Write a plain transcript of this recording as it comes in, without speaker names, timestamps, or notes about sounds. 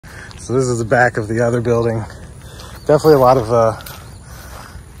So this is the back of the other building. Definitely a lot of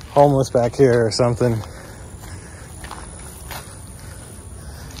homeless back here or something.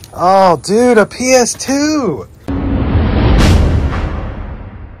 Oh, dude, a PS2!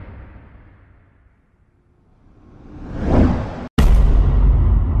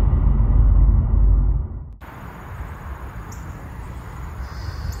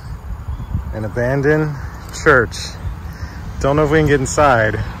 An abandoned church. Don't know if we can get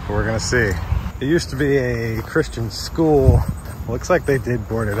inside, but we're gonna see. It used to be a Christian school. Looks like they did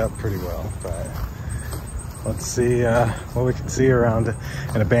board it up pretty well, but let's see what we can see around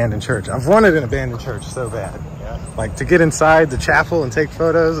an abandoned church. I've wanted an abandoned church so bad. Yeah. Like to get inside the chapel and take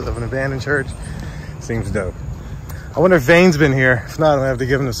photos of an abandoned church seems dope. I wonder if Vane's been here. If not, I'm gonna have to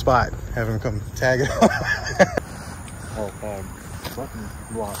give him a spot. Have him come tag it.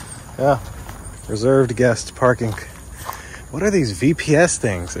 Yeah. Reserved guest parking. What are these VPS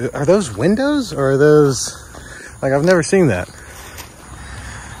things? Are those windows or are those, like, I've never seen that.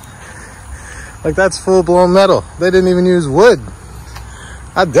 Like, that's full blown metal. They didn't even use wood.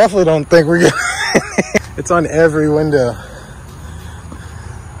 I definitely don't think we're getting It's on every window.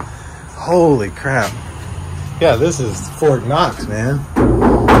 Holy crap. Yeah, this is Fort Knox, man.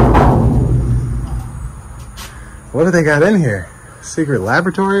 What do they got in here? Secret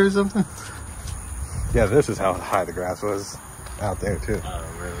laboratory or something? Yeah, this is how high the grass was out there too.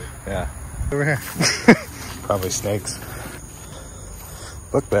 Oh, really? Yeah. Over here. Probably snakes.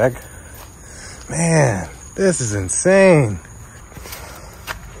 Book bag. Man, this is insane.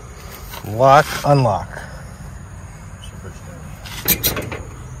 Lock, unlock.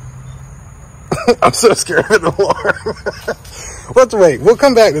 I'm so scared of the alarm. Let's wait. We'll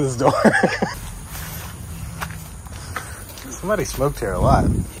come back to this door. Somebody smoked here a lot.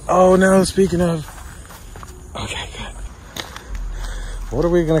 Oh no, speaking of. Okay, good. What are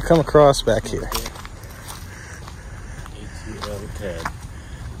we gonna come across back here? ATL Ted.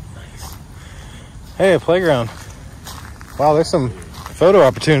 Nice. Hey, a playground. Wow, there's some photo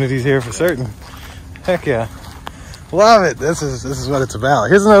opportunities here for certain. Heck yeah. Love it. This is what it's about.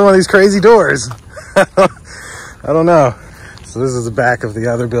 Here's another one of these crazy doors. I don't know. So this is the back of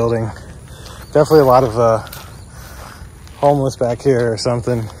the other building. Definitely a lot of homeless back here or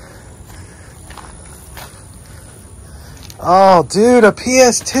something. Oh, dude, a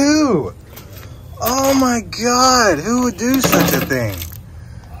PS2! Oh my God, who would do such a thing?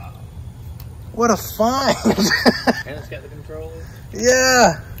 What a find! And it's got the controller?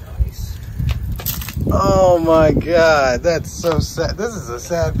 Yeah! Nice. Oh my God, that's so sad. This is a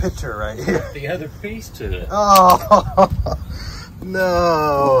sad picture right here. The other piece to it. Oh,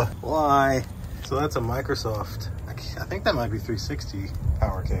 no. Why? So that's a Microsoft. I think that might be 360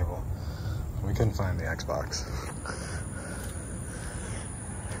 power cable. We couldn't find the Xbox.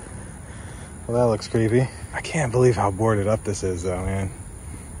 Well, that looks creepy. I can't believe how boarded up this is though, man.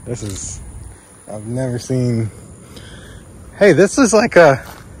 This is, I've never seen. Hey, this is like a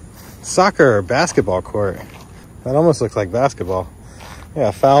soccer or basketball court. That almost looks like basketball.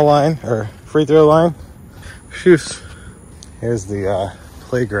 Yeah, foul line or free throw line. Shoot. Here's the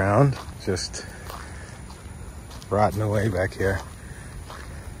playground, just rotting away back here.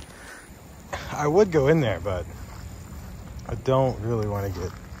 I would go in there, but I don't really want to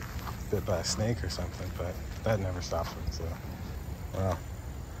get bit by a snake or something, but that never stops me, so wow.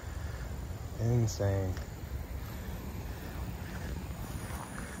 Insane.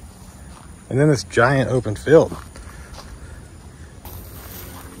 And then this giant open field.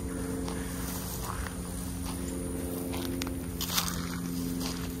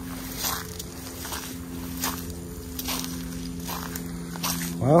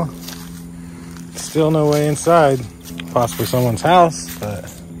 Well, still no way inside. Possibly someone's house,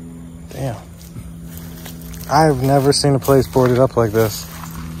 but damn. I've never seen a place boarded up like this.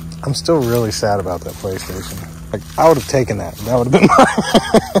 I'm still really sad about that PlayStation. Like, I would have taken that. That would have been mine.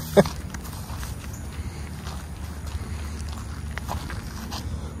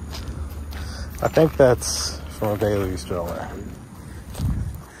 I think that's from a Bailey stroller.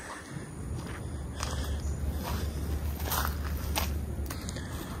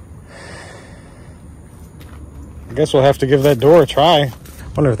 I guess we'll have to give that door a try.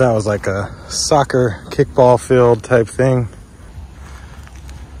 Wonder if that was like a soccer kickball field type thing.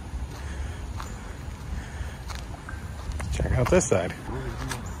 Check out this side.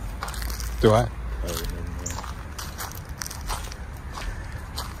 Do I?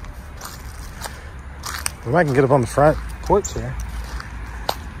 We might can get up on the front porch here.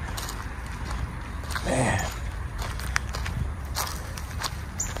 Man.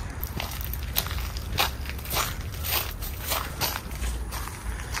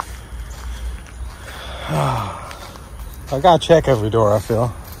 I gotta check every door, I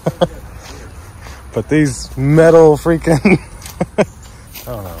feel. But these metal freaking... I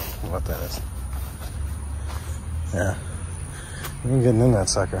don't know what that is. Yeah. I'm getting in that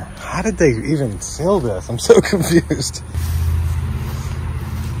sucker. How did they even seal this? I'm so confused.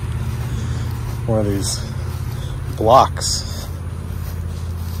 One of these blocks.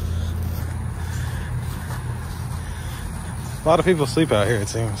 A lot of people sleep out here, it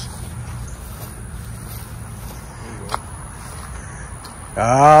seems.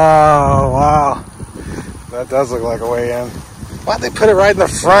 Oh, wow. That does look like a way in. Why'd they put it right in the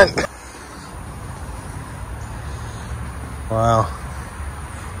front? Wow.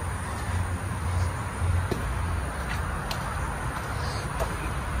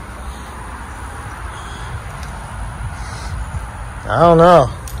 I don't know.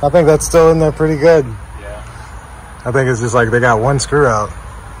 I think that's still in there pretty good. Yeah. I think it's just like they got one screw out.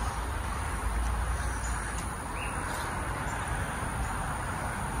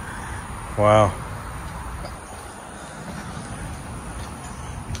 Wow.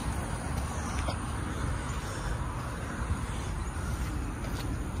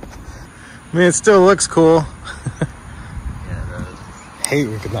 I mean, it still looks cool. Yeah, it does. Hate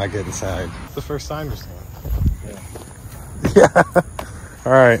we could not get inside. It's the first sign we're seeing. Yeah. Yeah.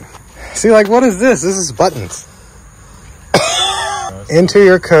 All right. See, like, what is this? This is buttons. Enter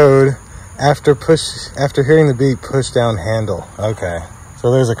your code after hearing the beep, push down handle. Okay.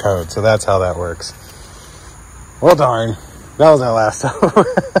 So there's a code. So that's how that works. Well, darn. That was our last time.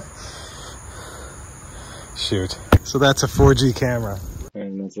 Shoot. So that's a 4G camera.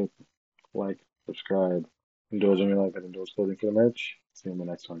 And that's it. Like, subscribe. Indulge in your life and indulge clothing for the merch. See you in the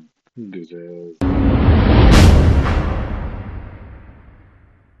next one. Deuces.